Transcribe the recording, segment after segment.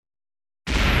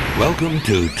Welcome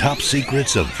to Top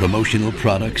Secrets of Promotional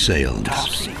Product Sales. Top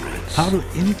Secrets. How to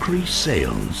increase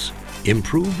sales,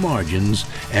 improve margins,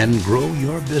 and grow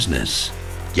your business.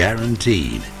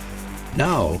 Guaranteed.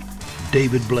 Now,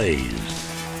 David Blaise.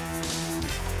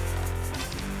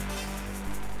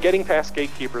 Getting past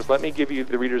gatekeepers, let me give you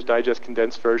the Reader's Digest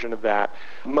condensed version of that.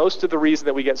 Most of the reason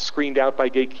that we get screened out by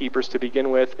gatekeepers to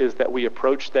begin with is that we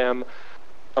approach them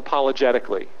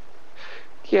apologetically.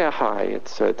 Yeah, hi,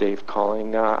 it's Dave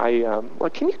calling.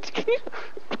 Can you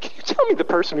tell me the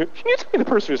person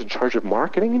who's in charge of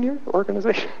marketing in your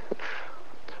organization?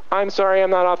 I'm sorry,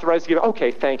 I'm not authorized to give.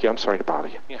 Okay, thank you. I'm sorry to bother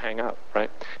you. You hang up, right?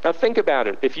 Now think about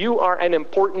it. If you are an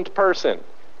important person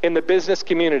in the business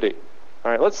community,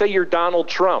 all right, let's say you're Donald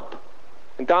Trump,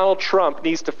 and Donald Trump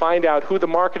needs to find out who the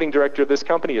marketing director of this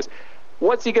company is.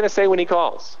 What's he going to say when he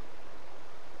calls?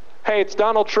 Hey, it's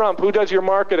Donald Trump. Who does your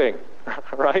marketing?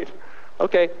 Right?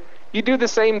 Okay, you do the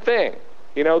same thing.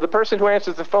 You know, the person who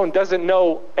answers the phone doesn't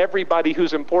know everybody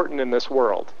who's important in this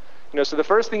world. You know, so the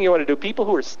first thing you want to do, people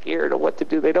who are scared of what to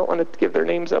do, they don't want to give their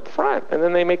names up front, and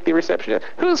then they make the reception.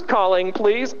 Who's calling,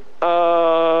 please?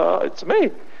 It's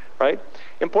me, right?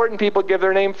 Important people give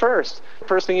their name first.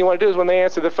 First thing you want to do is when they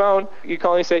answer the phone, you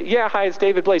call and you say, yeah, hi, it's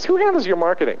David Blaise. Who handles your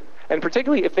marketing? And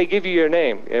particularly if they give you your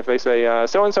name, if they say,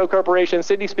 so-and-so corporation,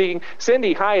 Cindy speaking.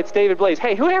 Cindy, hi, it's David Blaise.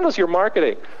 Hey, who handles your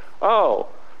marketing? Oh,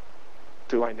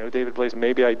 do I know David Blaise?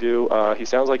 Maybe I do. He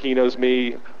sounds like he knows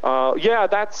me. Yeah,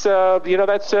 that's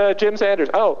Jim Sanders.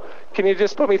 Oh, can you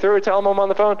just put me through and tell him I'm on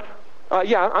the phone?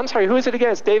 Yeah, I'm sorry, who is it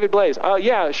again? It's David Blaise.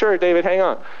 Yeah, sure, David, hang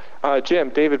on. Jim,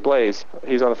 David Blaise,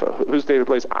 he's on the phone. Who's David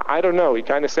Blaise? I don't know. He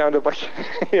kind of sounded like,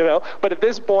 But at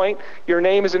this point, your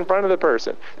name is in front of the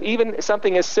person. Even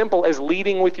something as simple as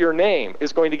leading with your name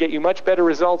is going to get you much better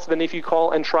results than if you call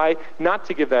and try not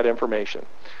to give that information.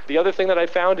 The other thing that I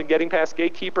found in getting past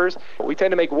gatekeepers, we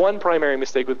tend to make one primary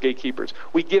mistake with gatekeepers.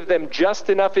 We give them just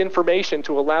enough information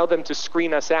to allow them to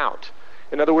screen us out.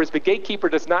 In other words, the gatekeeper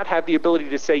does not have the ability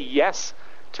to say yes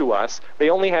to us. They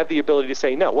only have the ability to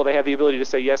say no. Well, they have the ability to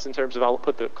say yes in terms of I'll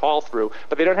put the call through,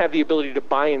 but they don't have the ability to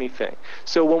buy anything.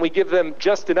 So when we give them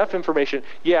just enough information,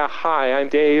 yeah, hi, I'm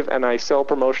Dave, and I sell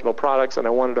promotional products, and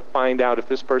I wanted to find out if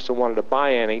this person wanted to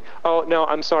buy any. Oh, no,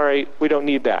 I'm sorry, we don't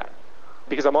need that,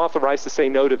 because I'm authorized to say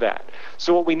no to that.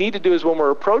 So what we need to do is when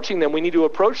we're approaching them, we need to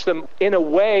approach them in a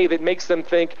way that makes them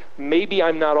think, maybe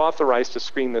I'm not authorized to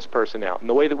screen this person out. And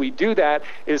the way that we do that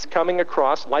is coming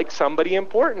across like somebody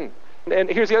important.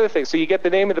 And here's the other thing. So you get the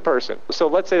name of the person. So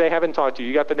let's say they haven't talked to you.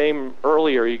 You got the name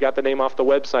earlier. You got the name off the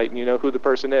website, and you know who the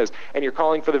person is. And you're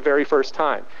calling for the very first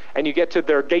time. And you get to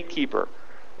their gatekeeper.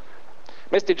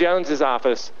 Mr. Jones's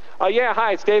office. Oh, yeah,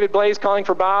 hi, it's David Blaise calling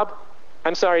for Bob.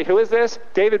 I'm sorry, who is this?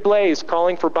 David Blaise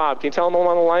calling for Bob. Can you tell him I'm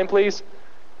on the line, please?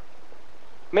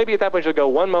 Maybe at that point she'll go,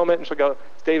 one moment, and she'll go,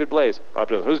 it's David Blaise.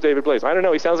 Who's David Blaise? I don't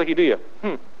know. He sounds like he knew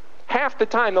you. Half the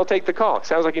time they'll take the call.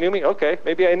 Sounds like he knew me? Okay,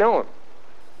 maybe I know him.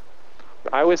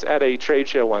 I was at a trade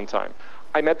show one time.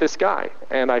 I met this guy,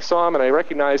 and I saw him, and I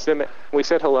recognized him. We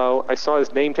said hello. I saw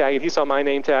his name tag, and he saw my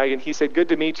name tag, and he said, good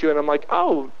to meet you. And I'm like,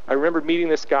 oh, I remember meeting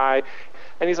this guy.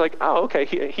 And he's like, oh, okay.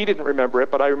 He didn't remember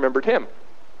it, but I remembered him.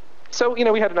 So,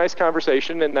 we had a nice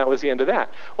conversation, and that was the end of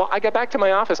that. Well, I got back to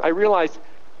my office. I realized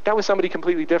that was somebody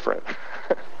completely different.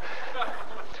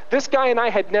 This guy and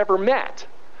I had never met.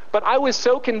 But I was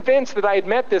so convinced that I had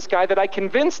met this guy that I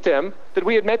convinced him that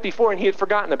we had met before, and he had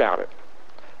forgotten about it.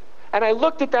 And I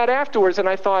looked at that afterwards and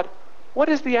I thought, what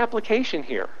is the application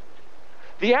here?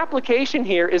 The application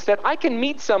here is that I can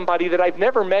meet somebody that I've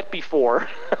never met before,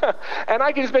 and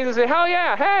I can just basically say, oh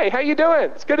yeah, hey, how you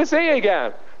doing? It's good to see you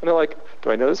again. And they're like,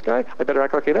 do I know this guy? I better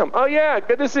act like I know him. Oh yeah,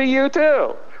 good to see you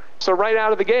too. So right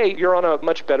out of the gate, you're on a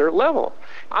much better level.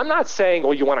 I'm not saying,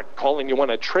 you want to call and you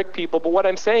want to trick people, but what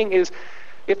I'm saying is,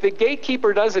 if the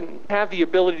gatekeeper doesn't have the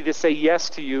ability to say yes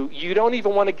to you, you don't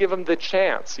even want to give them the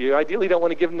chance. You ideally don't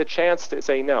want to give them the chance to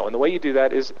say no. And the way you do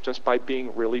that is just by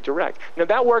being really direct. Now,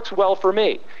 that works well for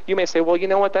me. You may say, well, you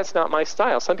know what? That's not my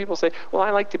style. Some people say, well,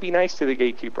 I like to be nice to the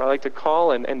gatekeeper. I like to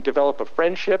call and develop a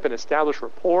friendship and establish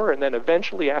rapport. And then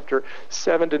eventually, after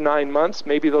 7 to 9 months,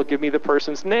 maybe they'll give me the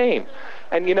person's name.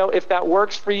 And, if that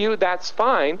works for you, that's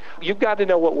fine. You've got to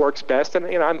know what works best. And,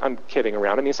 I'm kidding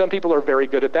around. I mean, some people are very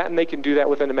good at that, and they can do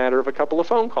that within a matter of a couple of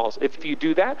phone calls. If you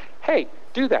do that, hey,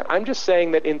 do that. I'm just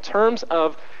saying that in terms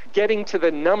of getting to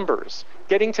the numbers,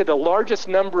 getting to the largest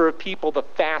number of people the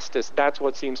fastest, that's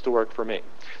what seems to work for me.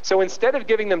 So instead of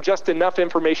giving them just enough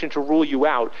information to rule you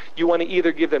out, you want to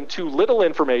either give them too little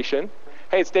information.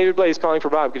 Hey, it's David Blaise calling for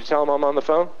Bob. Could you tell him I'm on the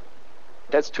phone?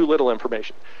 That's too little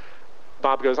information.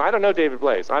 Bob goes, I don't know David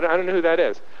Blaise. I don't know who that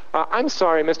is. I'm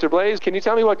sorry, Mr. Blaise. Can you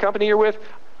tell me what company you're with?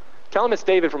 Tell him it's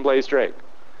David from Blaise Drake.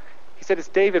 He said, it's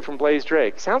David from Blaise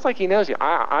Drake. Sounds like he knows you.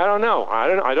 I don't know. I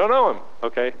don't know him.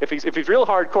 Okay. If he's real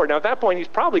hardcore, now at that point he's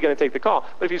probably going to take the call.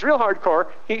 But if he's real hardcore,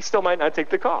 he still might not take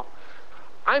the call.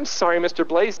 I'm sorry, Mr.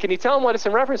 Blaise. Can you tell him what it's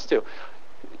in reference to?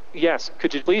 Yes.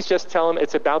 Could you please just tell him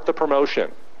it's about the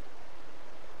promotion?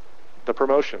 The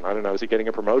promotion. I don't know. Is he getting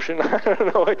a promotion? I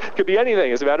don't know. It could be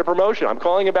anything. It's about a promotion. I'm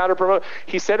calling about a promotion.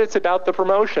 He said it's about the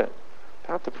promotion.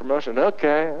 About the promotion.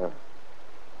 Okay.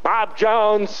 Bob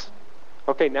Jones.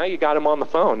 Okay, now you got him on the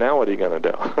phone. Now what are you going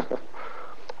to do?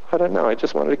 I don't know. I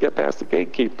just wanted to get past the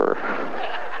gatekeeper.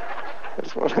 I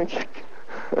just wanted to get...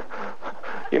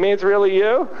 You mean it's really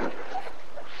you?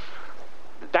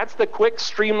 That's the quick,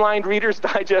 streamlined Reader's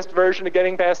Digest version of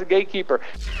getting past the gatekeeper.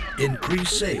 Increase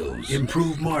sales,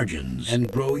 improve margins,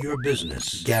 and grow your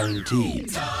business.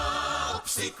 Guaranteed. Top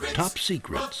secrets. Top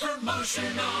secrets. Of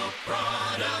promotional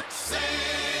product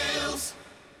sales.